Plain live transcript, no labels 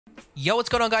Yo, what's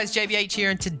going on guys, JVH here,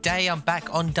 and today I'm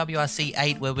back on WRC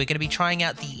 8 where we're going to be trying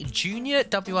out the Junior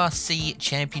WRC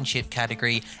Championship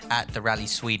category at the Rally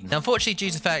Sweden. Now unfortunately, due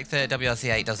to the fact that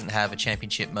WRC 8 doesn't have a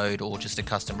championship mode or just a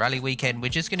custom rally weekend, we're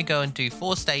just going to go and do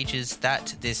 4 stages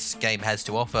that this game has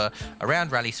to offer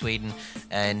around Rally Sweden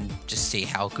and just see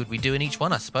how good we do in each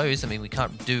one, I suppose. I mean, we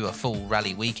can't do a full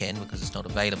rally weekend because it's not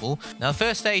available. Now the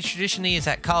first stage traditionally is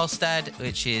at Karlstad,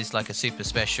 which is like a super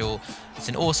special. It's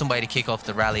an awesome way to kick off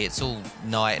the rally. It's all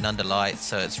night and under lights,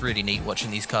 so it's really neat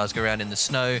watching these cars go around in the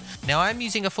snow. Now I'm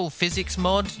using a full physics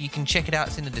mod. You can check it out,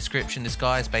 it's in the description. This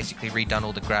guy's basically redone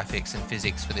all the graphics and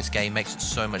physics for this game, makes it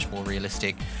so much more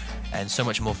realistic and so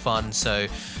much more fun. So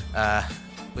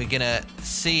we're gonna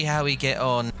see how we get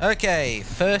on. Okay,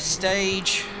 first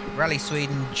stage, Rally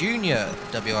Sweden Junior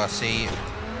WRC.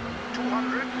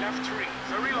 200 left 3,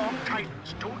 very long,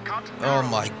 tightens, don't cut. Oh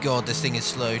my god, this thing is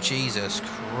slow, Jesus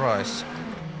Christ.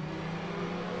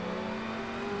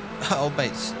 Old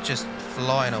mate's just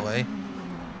flying away.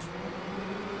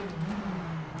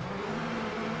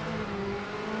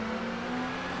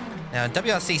 Now in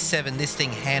WRC 7 this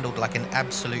thing handled like an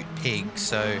absolute pig,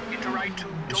 so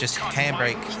it's just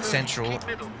handbrake central.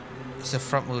 It's a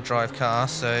front wheel drive car,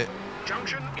 so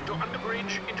junction into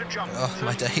underbridge into jump. oh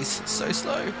my days, it's so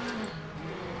slow.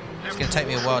 It's going to take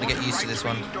me a while to get used to this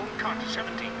one. Don't cut,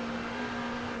 70.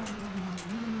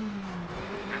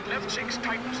 And left 6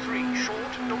 tightens 3, short,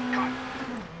 don't cut.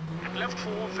 And left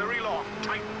 4 very long,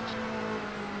 tightens.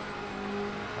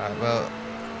 Alright, well,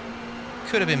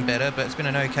 could have been better, but it's been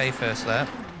an okay first lap.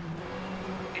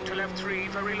 Into left 3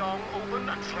 very long, open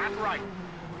and flat right.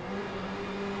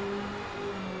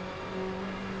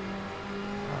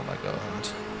 Oh my god.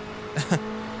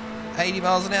 80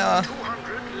 miles an hour.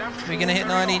 We're going to hit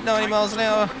 90 miles an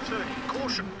hour.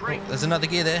 Oh, there's another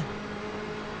gear there.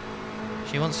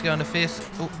 She wants to go into 5th.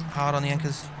 Oh, hard on the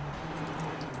anchors.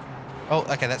 Oh,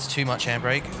 okay, that's too much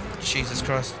handbrake. Jesus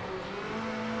Christ.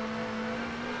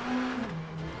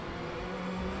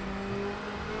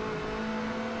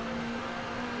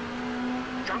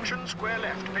 Junction square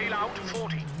left, bail out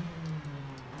 40.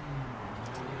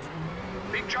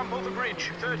 Big jump over bridge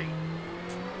 30.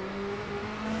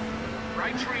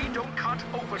 Right 3, don't cut,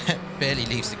 open. Barely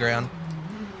leaves the ground.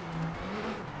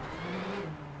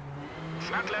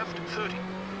 Flat left 30.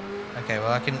 Okay,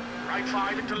 well I can Right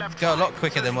 5 into left go a lot 5,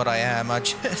 quicker 30. than what I am. I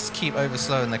just keep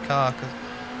overslowing the car because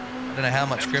I don't know how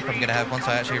much grip I'm going to have once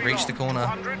I actually reach the corner.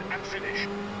 200 and finish.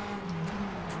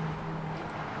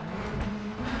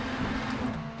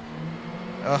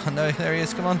 Oh no, there he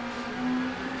is, come on.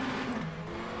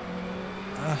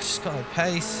 Oh, just got no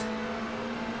pace.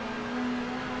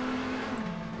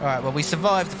 Alright, well we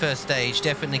survived the first stage.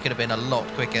 Definitely could have been a lot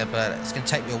quicker, but it's going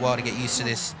to take me a while to get used to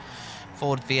this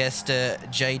Ford Fiesta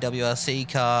J-WRC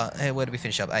car. Hey, where did we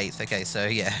finish up? 8th. Okay, so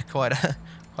yeah, quite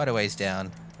a ways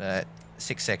down.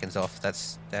 6 seconds off.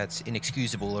 That's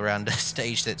inexcusable around a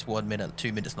stage that's 1 minute,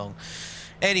 2 minutes long.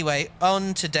 Anyway,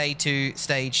 on to day 2,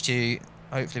 stage 2.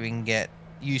 Hopefully we can get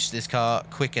used to this car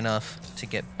quick enough to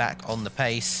get back on the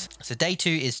pace. So day 2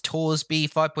 is Torsby,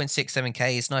 5.67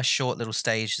 Ks. Nice short little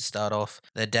stage to start off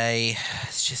the day.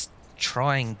 It's just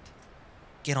trying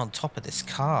get on top of this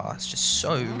car. It's just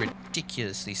so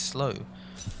ridiculously slow.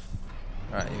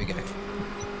 Alright, here we go.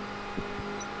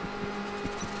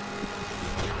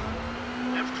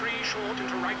 Left 3 short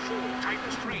into right 4,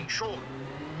 tightens 3 short.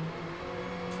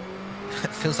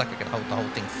 It feels like I can hold the whole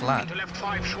thing flat. Into left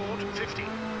 5 short 50.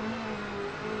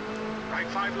 Right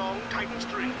 5 long, tightens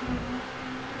 3.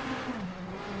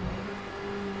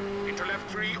 Into left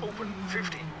 3 open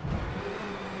 50.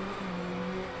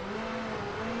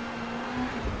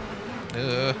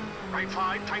 Right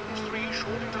 5 tightens 3,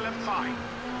 short into left 5.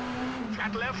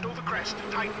 Flat left over crest,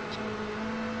 tightens.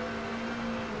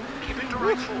 Keep into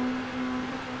right 4.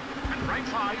 And right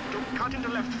 5, don't cut into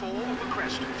left 4 over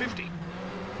crest, 50.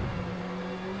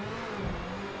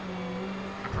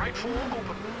 And right 4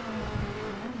 open.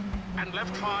 And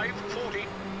left 5, 40.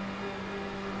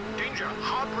 Danger,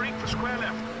 hard brake for square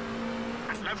left.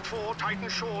 And left 4, tighten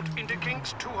short into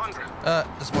kinks, 200.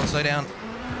 Just one slow down.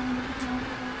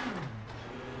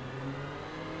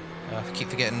 I keep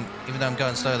forgetting, even though I'm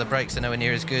going slow, the brakes are nowhere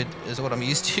near as good as what I'm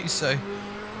used to, so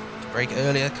brake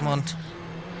earlier, come on.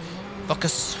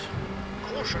 Focus.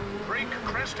 Caution, brake,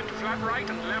 crest into flat right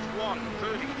and left 1,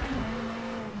 30.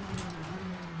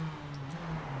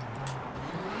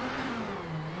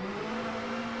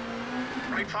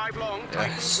 Right 5 long,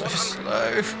 tightens So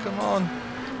 100. slow, come on.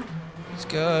 Let's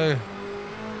go.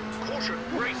 Caution,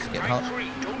 brake, Get right hot. 3,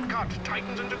 don't cut,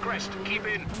 tightens into crest, keep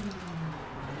in.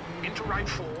 Into right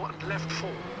 4 and left 4.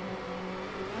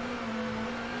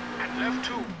 And And left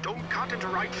 2, don't cut into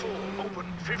right 4, open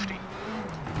 50.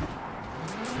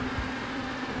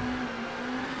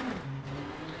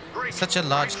 Brake. Such a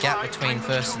large Right gap 5, between tightens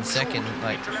first 2, and second. short.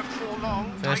 Like, Into left 4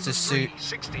 long, first is tightens 3, too...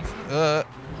 60.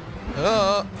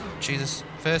 Jesus.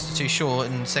 First is too short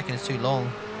and second is too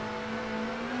long.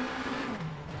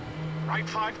 Right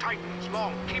 5 tightens,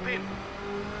 long, keep in.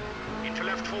 Into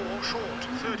left 4, short,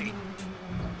 30.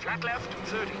 Flat left,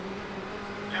 30.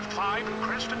 Left 5 and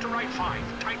crest into right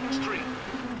 5, tightens 3.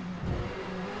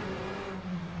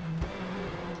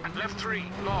 And left 3,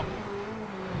 long.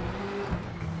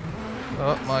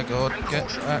 Oh my god, And get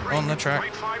caution, back brake. on the track.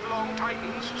 Right 5 long,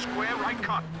 tightens, square right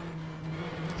cut.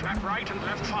 Flat right and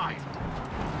left 5.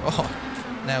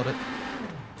 Oh, nailed it.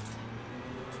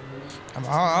 Come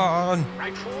on!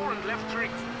 Right 4 and left 3.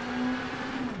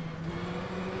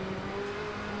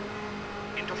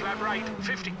 Into flat right,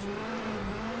 50.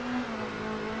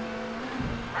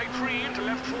 Right 3 into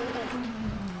left 4, open.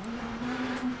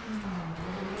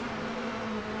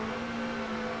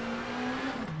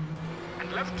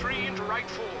 And left 3 into right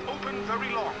 4, open, very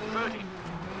long, 30.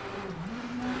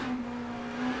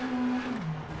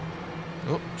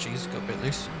 Oh, jeez, got a bit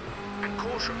loose. And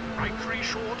caution, right 3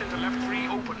 short into left 3,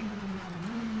 open.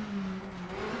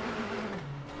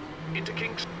 Into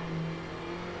kinks.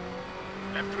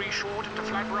 Left 3 short into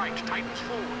flat right, tightens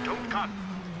 4, don't cut.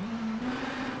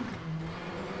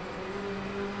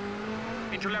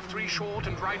 Into left 3 short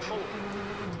and right 4.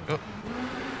 Oh.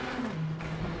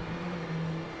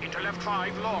 Into left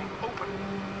 5 long, open.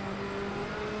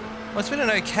 Well, it's been an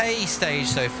okay stage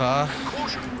so far.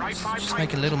 Caution, right 5 Just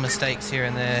making little mistakes here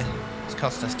and there. It's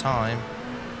cost us time.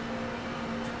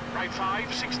 Right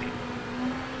 5, 60.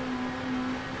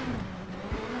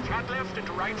 Flat left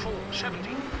into right 4, 70.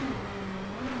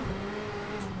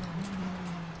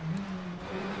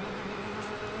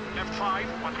 Left 5,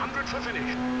 100 for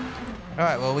finish.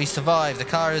 Alright, well, we survived. The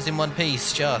car is in one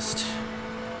piece, just.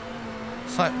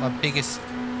 It's like my biggest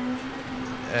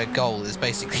goal is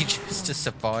basically just to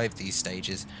survive these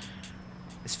stages.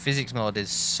 This physics mod is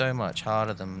so much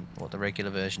harder than what the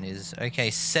regular version is. Okay,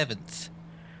 7th.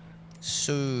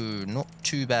 So, not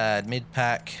too bad.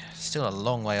 Mid-pack. Still a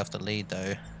long way off the lead,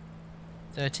 though.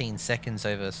 13 seconds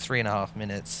over 3.5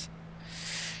 minutes.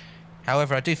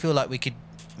 However, I do feel like we could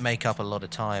make up a lot of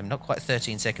time. Not quite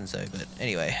 13 seconds, though, but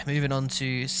anyway. Moving on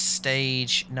to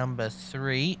stage number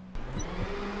 3.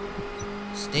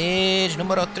 Stage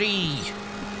number 3.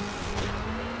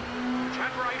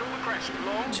 Flat right over crest,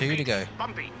 long. 2 to go.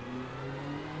 Bumpy.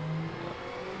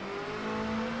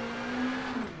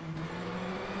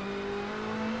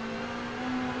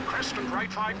 Crest and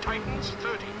right 5 tightens,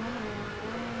 30.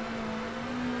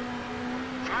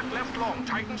 Flat left long,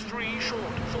 tightens 3, short,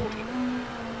 40.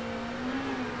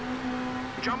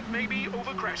 Jump maybe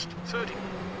over crest, 30.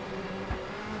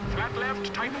 Flat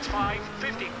left, tightens 5,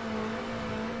 50.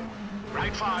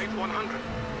 Right 5, 100.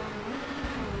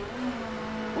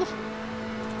 Oof.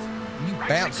 You Right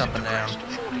bounce 6 up and into down.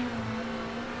 crest, 40.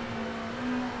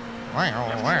 Wow,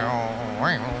 Left wow,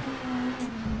 wow.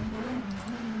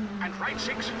 And right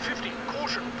 6, 50.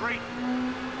 Caution, brake.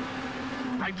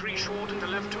 Right 3 short into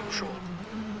left 2 short.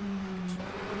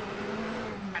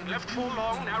 And left 4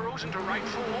 long, narrows into right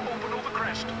 4, open over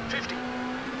crest, 50.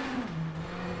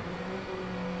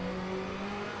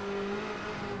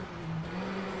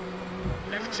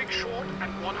 Left 6 short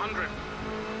and 100.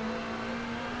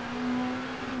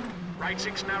 Right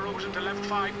 6 narrows into left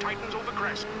 5, tightens over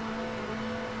crest.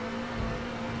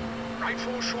 Right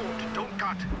 4 short, don't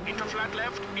cut. Into flat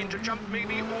left, into jump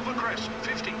maybe over crest,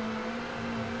 50.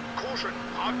 Caution,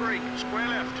 hard brake, square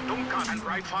left, don't cut. And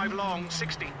right 5 long,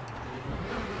 60.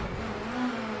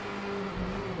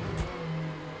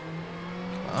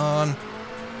 Come on.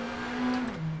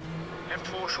 Left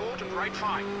 4 short and right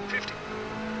 5, 50.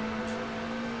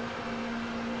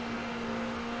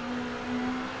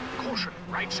 Caution,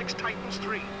 right 6 tightens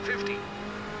 3, 50.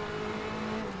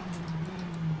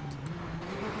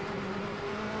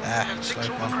 Ah, Left slow 6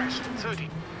 over one. crest, 30.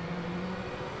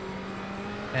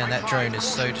 Man, that Right drone 5, is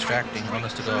so caution, distracting, tightens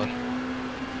honest to 3, God. 30.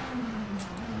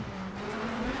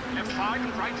 Left 5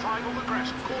 and right 5 over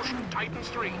crest, caution, tightens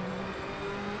 3.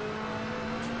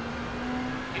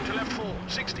 Into left 4,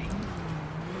 60.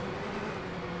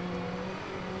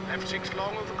 Left 6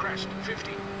 long over crest,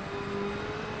 50.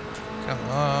 Come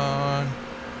on.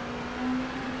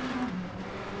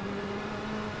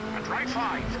 And right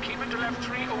 5, keep into left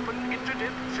 3, open, into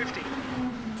dip, 50.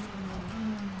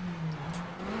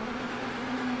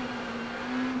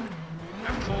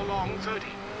 Left 4 long, 30.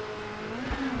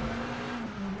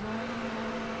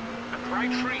 And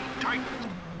right 3,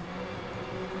 tightened.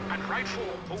 And right 4,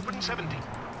 open, 70.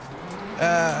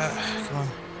 Come on.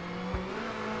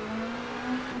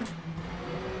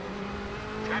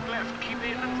 Flat left, keep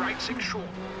in and right 6 short.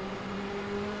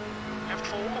 Left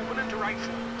 4, open into right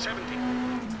 4, 70.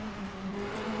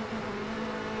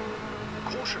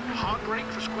 Caution, hard brake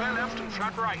for square left and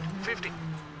flat right, 50.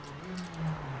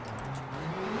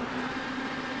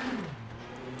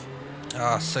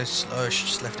 Ah, so slow. She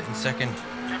just left it in second.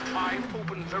 Left 5,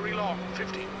 open very long,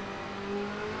 50.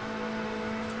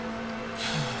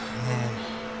 Man.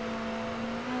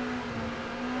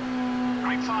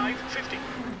 Right 5, 50.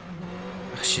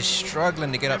 She's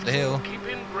struggling to get up the hill. Keep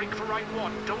in, brake for right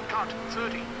 1, don't cut,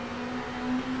 30.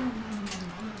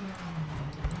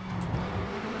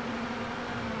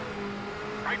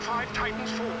 Right 5,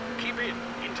 tightens 4, keep in,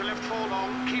 into left 4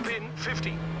 long, keep in,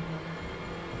 50.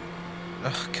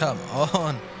 Oh, come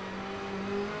on.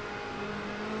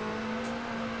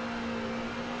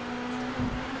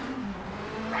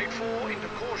 Right 4 into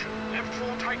caution, left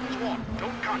 4 tightens 1,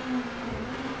 don't cut.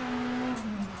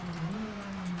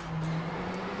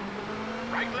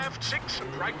 Right left 6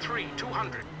 and right 3,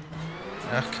 200.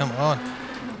 Oh, come on.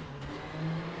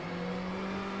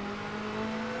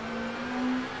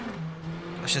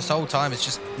 Gosh, this whole time it's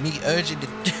just me urging to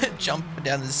jump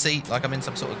down the seat like I'm in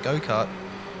some sort of go-kart.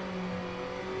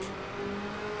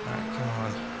 Alright, come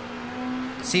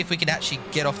on. See if we can actually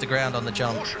get off the ground on the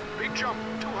jump. Caution, big jump,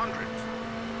 200.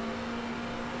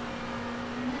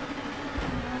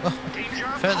 Oh,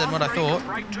 further than what I thought.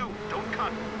 Right 2, don't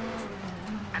cut.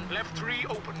 And left 3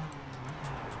 open.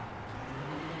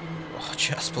 Oh,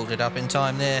 just pulled it up in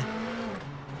time there.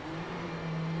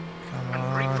 Come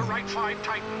And brake for on. right 5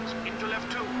 tightens, into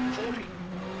left 2, 40.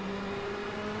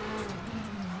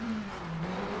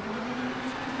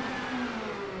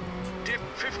 Dip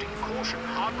 50, caution,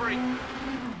 hard brake.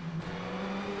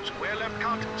 Square left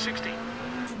cut, 60.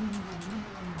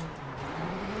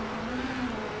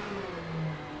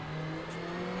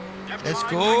 Left Let's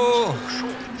 5 go. tightens,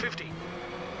 short, 50.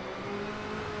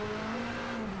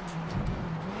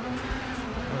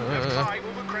 Left 5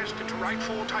 over crest into right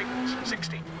 4 tightens,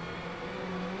 60.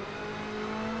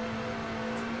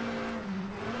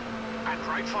 And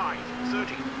right 5,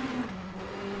 30.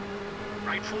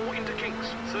 Right 4 into kinks,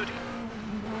 30.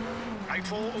 Right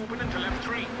 4 open into left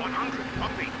 3, 100,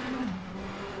 bumpy.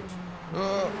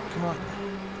 Oh, come on.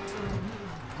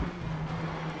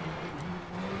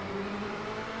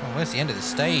 Oh, where's the end of the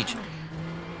stage?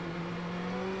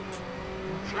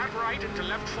 Flat right into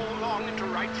left 4 long into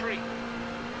right 3.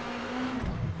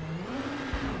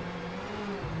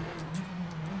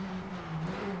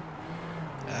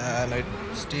 No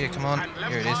steer, come on. And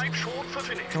left Here it is. 5 short for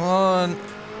finish. Come on.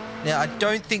 Now, I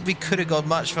don't think we could have gone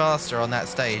much faster on that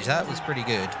stage. That was pretty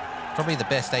good. Probably the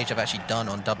best stage I've actually done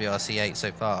on WRC 8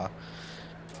 so far.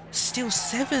 Still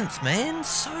 7th, man.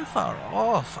 So far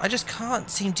off. I just can't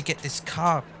seem to get this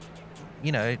car,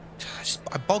 you know,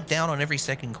 I bog down on every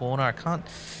second corner. I can't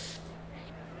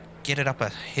get it up a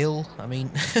hill. I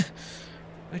mean,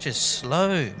 we're just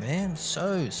slow, man.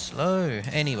 So slow.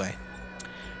 Anyway.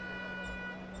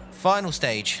 Final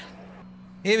stage.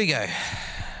 Here we go.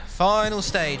 Final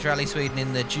stage, Rally Sweden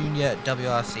in the Junior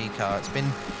WRC car. It's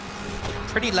been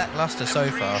pretty lackluster so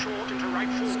far.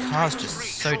 This car's just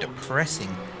so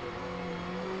depressing.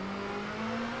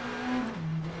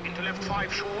 Into left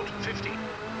 5 short, 50.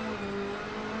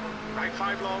 Right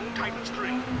 5 long, tightens 3.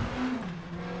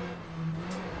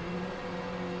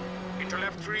 Into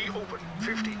left 3 open,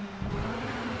 50.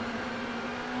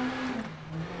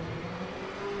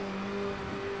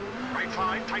 Right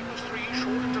 5, tightens 3,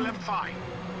 short into left 5.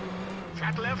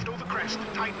 Flat left over crest,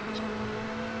 tightens.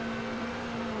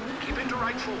 Keep into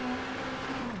right 4.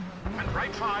 And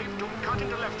right 5, don't cut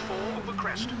into left 4 over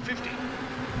crest, 50.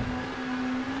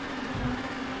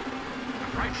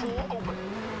 And right 4, open.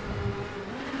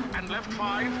 And left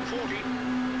 5, 40.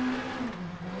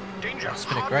 Danger, That's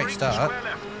been a hard great brake, start. square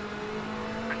left.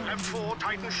 And left 4,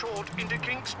 tighten short, into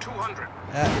kinks, 200.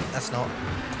 That's not.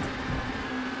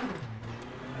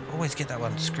 I always get that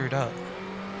one screwed up.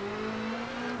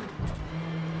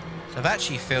 So I've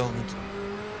actually filmed,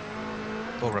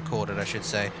 or recorded I should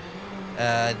say,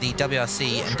 the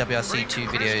WRC and WRC2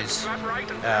 videos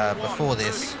before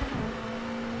this,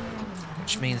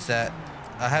 which means that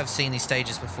I have seen these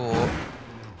stages before.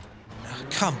 Oh,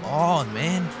 come on,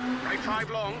 man. Right 5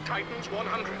 long, tightens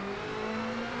 100.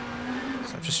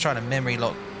 So I'm just trying to memory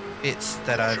lock bits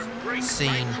that I've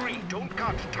seen. Don't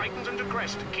cut, tightens into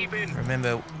crest, keep in.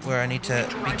 Remember where I need to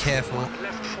be careful.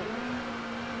 Left 4.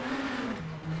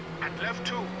 And left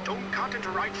 2, don't cut into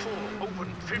right 4,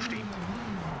 open 50.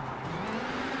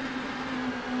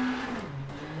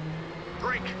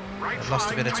 Brake. Right I've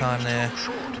lost a bit of time there.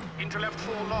 Short. Into left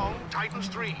 4 long. Tightens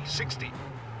 3. 60.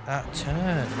 That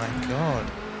turn, my God.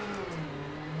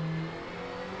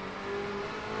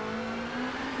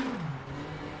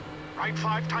 Right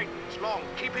 5 tightens. Long.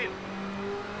 Keep in.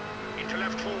 Into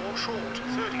left 4 short.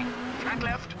 30. Flat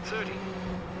left. 30.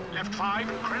 Left 5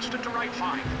 and crest into right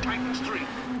 5. Tightens 3.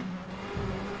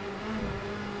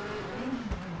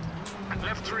 And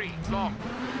left 3. Long.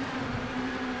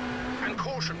 And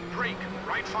caution. Brake.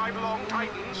 Right 5 long.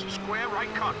 Tightens. Square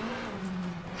right cut.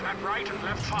 Flat right and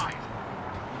left 5.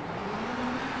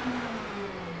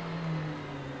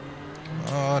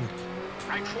 Come on.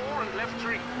 Right 4 and left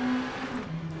 3.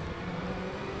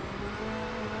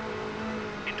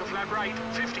 Into flat right,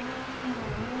 50.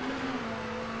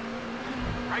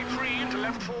 Right 3 into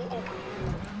left 4, open.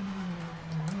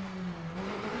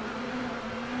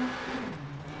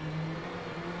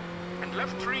 And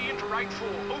left 3 into right 4,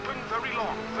 open, very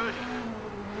long, 30.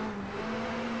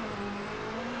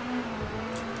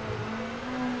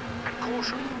 And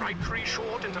caution, right 3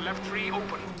 short into left 3,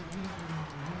 open.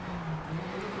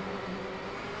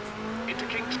 Into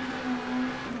kinks.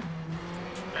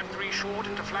 Left 3 short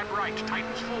into flat right,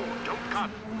 tightens 4, don't cut.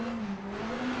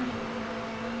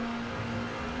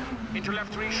 Into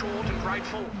left 3 short and right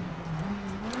 4. No.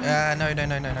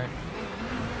 No,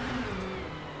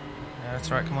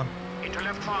 that's right, come on. Into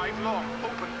left 5 long,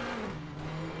 open.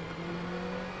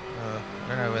 I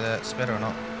don't know whether that's better or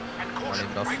not. And caution,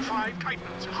 leave it off. right 5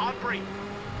 tightens, hard brake.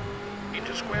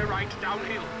 Into square right,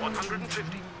 downhill,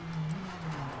 150.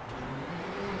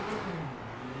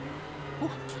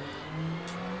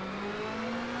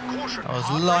 Caution, I was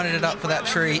hard lining brake it up for that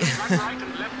square tree. left, flat right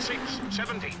and left 6,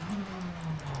 70.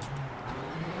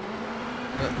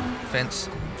 Fence.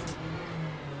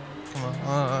 Come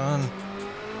on.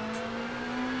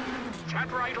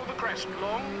 Flat right over crest,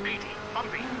 long, 80,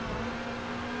 bumpy.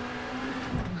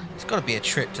 It's got to be a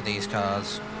trick to these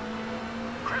cars.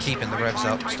 Crest Keeping the right revs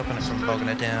 5 up, stopping it tightens, from 30. bogging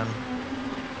it down.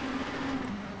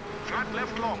 Flat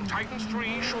left long, tightens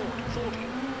 3, short, 40.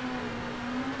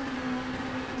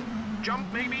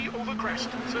 Jump maybe over crest,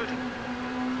 30.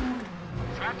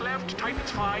 Flat left,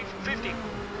 tightens 5, 50.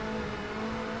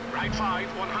 Right 5,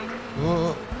 100.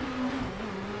 Whoa.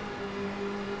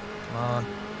 Come on.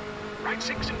 Right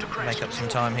 6 into crest. Make up some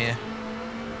time here.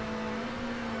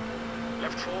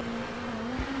 Left 4.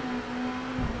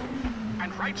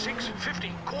 And right 6,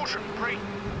 50. Caution, brake.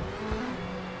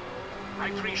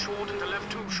 Right 3 short into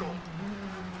left 2 short.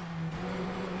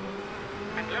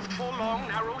 And left 4 long,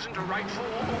 narrows into right 4,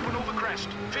 open over crest,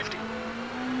 50.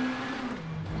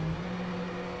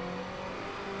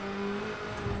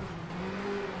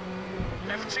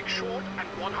 Left 6 short and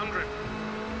 100.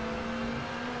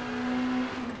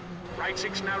 Right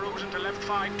 6 narrows into left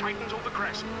 5, tightens over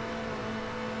crest.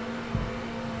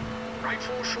 Right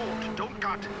 4 short, don't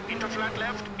cut. Into flat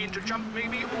left, into jump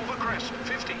maybe over crest,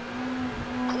 50.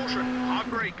 Caution, hard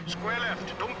brake, square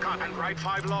left, don't cut. And right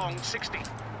 5 long, 60.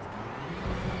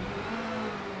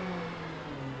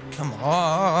 Come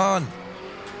on.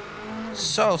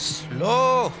 So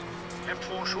slow. Left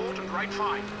 4 short and right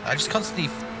 5. I just constantly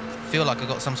feel like I've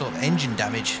got some sort of engine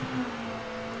damage.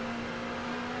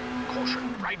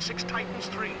 Caution, right 6 tightens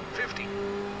 3, 50.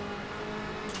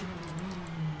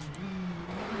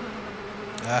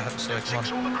 Sorry, Left come on.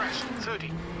 6 over crest,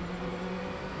 30.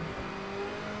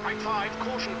 Right 5,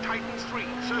 caution, tightens 3,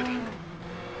 30.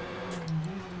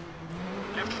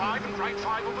 Left 5 and right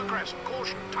 5 over crest,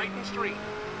 caution, tightens 3.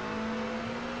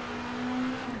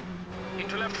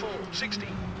 Into left 4, 60.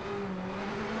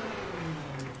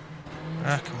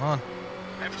 Come on.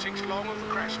 Left 6 long over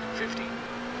crest, 50.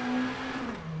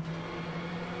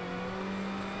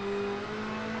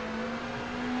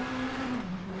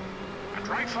 And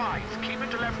right 5, keep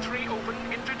it to left 3 open,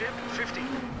 into dip, 50.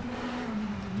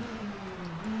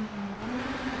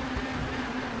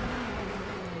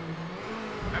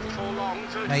 Left 4 long,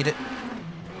 30. Made it.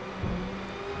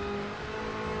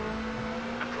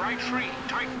 And right 3,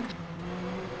 tighten.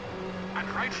 And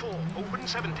right 4, open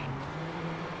 70.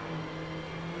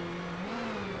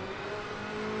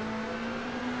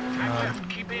 Flat left,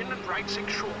 keep in and right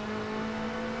 6 short.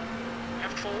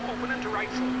 Left 4, open into right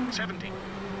 4, 70.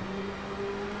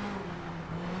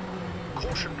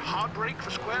 Caution, hard brake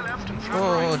for square left and flat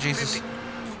right. Oh, Jesus. 50.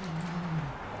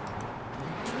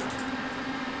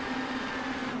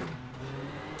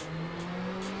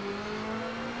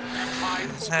 Left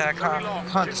 5, I open, very long,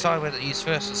 can't 50. decide whether to use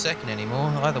first or second anymore.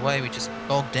 Either way, we just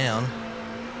bogged down.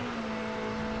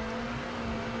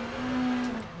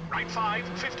 Right 5,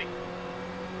 50.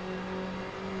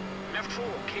 Left 4,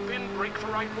 keep in, brake for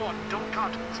right 1, don't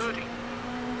cut, 30.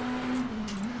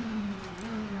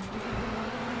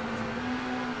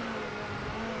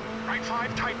 Right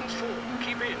 5 tightens 4.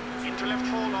 Keep in. Into left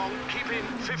 4 long. Keep in.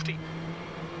 50.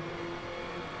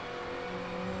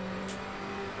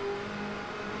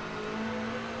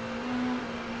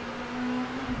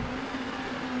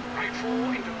 Right 4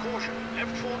 into caution.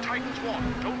 Left 4 tightens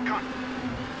 1. Don't cut.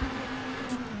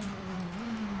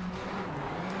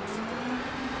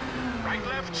 Right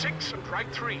left 6 and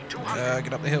right 3. 200.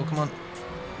 Get up the hill, come on.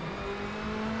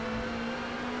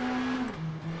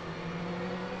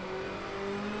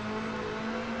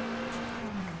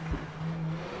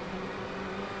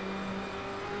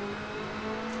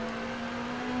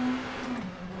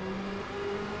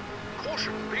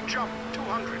 Caution, big jump,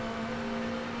 200.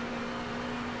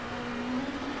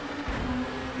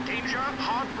 Danger,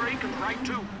 hard brake and right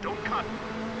 2, don't cut.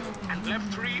 And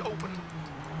left 3 open.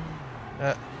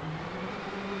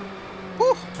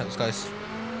 Whew, that was close.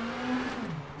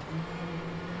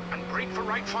 And brake for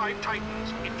right 5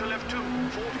 tightens, into left 2,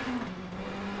 40.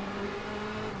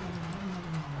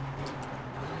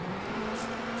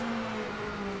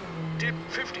 Dip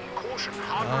 50, caution,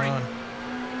 hard brake.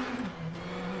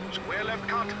 Square left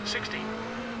cut, 60.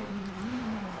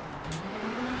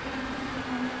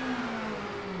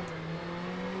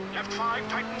 Left 5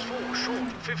 tightens 4,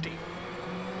 short, 50.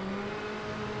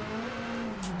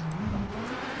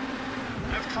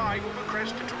 Left 5 over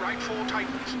crest into right 4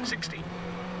 tightens, 60.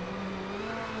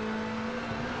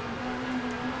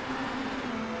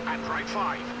 And right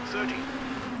 5, 30.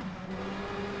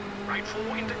 Right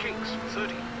 4 into kinks,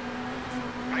 30.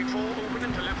 Right 4 open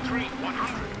into left 3,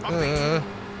 100. Bumping.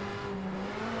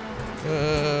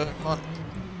 Come on.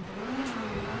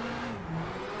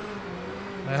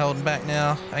 No holding back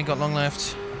now. Ain't got long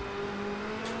left.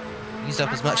 Use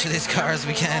up as much of this car as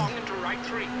we can. Into right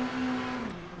 3.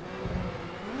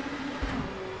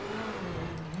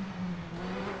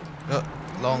 Oh,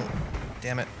 long.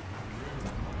 Damn it.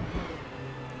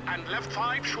 And left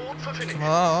 5 short for finish. Come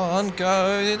on,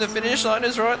 go. The finish line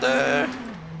is right there.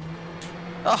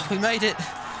 Oh, we made it.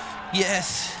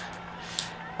 Yes.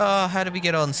 Oh, how did we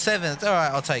get on? 7th. All right,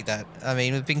 I'll take that. I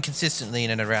mean, we've been consistently in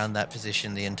and around that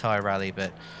position the entire rally,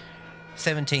 but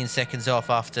 17 seconds off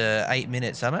after 8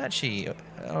 minutes. I'm actually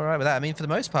all right with that. I mean, for the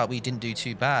most part, we didn't do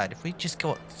too bad. If we just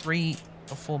got 3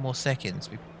 or 4 more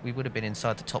seconds, we would have been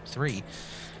inside the top 3,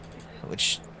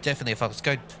 which definitely, if I was to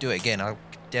go do it again, I'll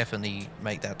definitely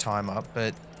make that time up.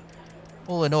 But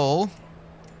all in all,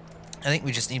 I think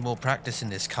we just need more practice in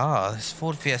this car. This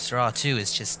Ford Fiesta R2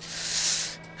 is just,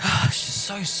 it's just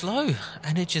so slow,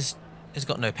 and it's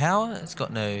got no power, it's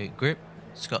got no grip,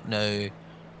 it's got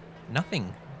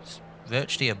nothing. It's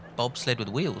virtually a bobsled with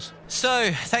wheels.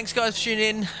 So thanks guys for tuning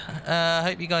in. I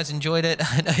hope you guys enjoyed it.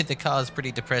 I know the car's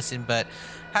pretty depressing, but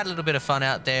had a little bit of fun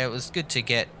out there. It was good to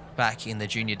get back in the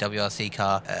Junior WRC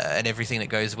car and everything that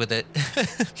goes with it.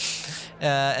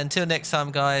 Until next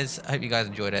time guys, I hope you guys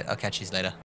enjoyed it. I'll catch you later.